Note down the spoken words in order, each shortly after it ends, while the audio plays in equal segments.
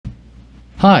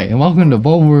Hi, and welcome to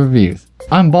Bulborb Reviews.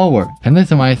 I'm Bulborb, and this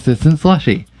is my assistant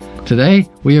Slushy. Today,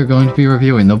 we are going to be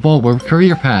reviewing the Bulborb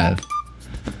career path.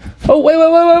 Oh,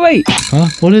 wait! Huh?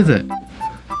 What is it?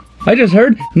 I just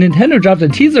heard Nintendo dropped a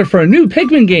teaser for a new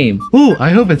Pikmin game. Ooh, I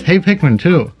hope it's Hey Pikmin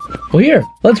too. Well, here,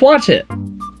 let's watch it.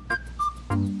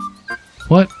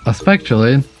 What? A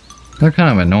spectrolid? They're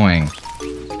kind of annoying.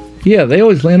 Yeah, they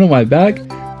always land on my back,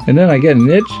 and then I get an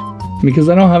itch. Because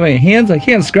I don't have any hands, I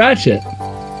can't scratch it.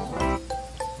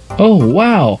 Oh,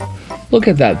 wow. Look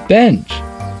at that bench.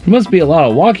 There must be a lot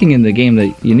of walking in the game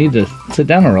that you need to sit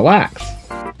down and relax.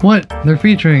 What? They're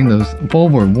featuring those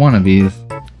Bulborb wannabes.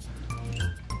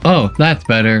 Oh, that's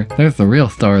better. There's the real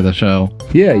star of the show.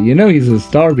 Yeah, you know he's a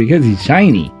star because he's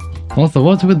shiny. Also,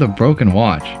 what's with the broken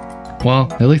watch?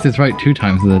 Well, at least it's right 2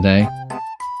 times of the day.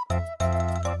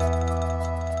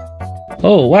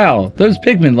 Oh, wow. Those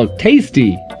Pikmin look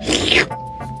tasty.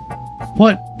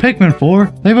 What? Pikmin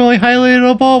 4? They've only highlighted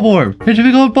a Bulborb! It should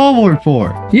be called Bulborb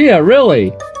 4! Yeah,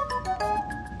 really?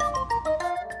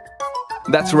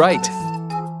 That's right.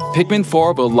 Pikmin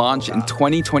 4 will launch in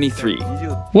 2023.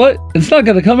 What? It's not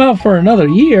gonna come out for another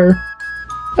year?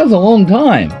 That's a long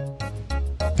time.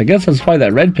 I guess that's why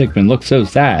that red Pikmin looks so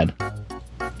sad.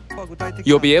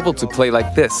 You'll be able to play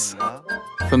like this,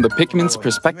 from the Pikmin's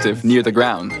perspective near the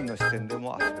ground.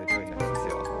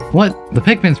 What? The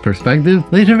Pikmin's perspective?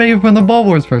 They should make it from the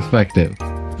Bulborb's perspective.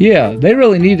 Yeah, they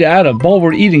really need to add a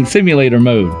Bulborb eating simulator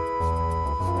mode.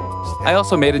 I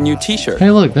also made a new t-shirt.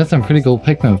 Hey look, that's some pretty cool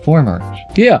Pikmin 4 merch.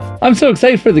 Yeah, I'm so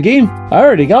excited for the game, I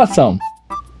already got some.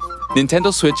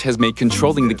 Nintendo Switch has made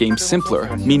controlling the game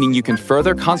simpler, meaning you can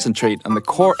further concentrate on the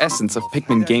core essence of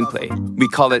Pikmin gameplay. We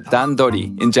call it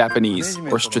dandori in Japanese,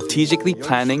 or strategically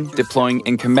planning, deploying,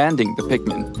 and commanding the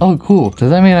Pikmin. Oh cool, does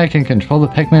that mean I can control the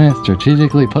Pikmin and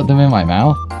strategically put them in my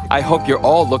mouth? I hope you're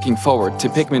all looking forward to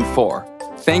Pikmin 4.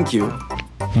 Thank you.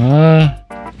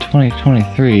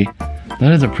 2023.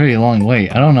 That is a pretty long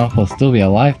wait. I don't know if we'll still be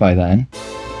alive by then.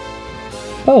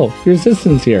 Oh, your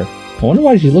assistant's here. I wonder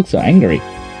why she looks so angry.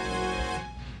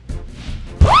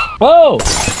 Whoa!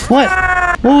 What?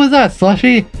 What was that,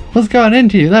 Slushy? What's got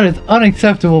into you? That is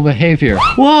unacceptable behavior.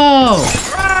 Whoa!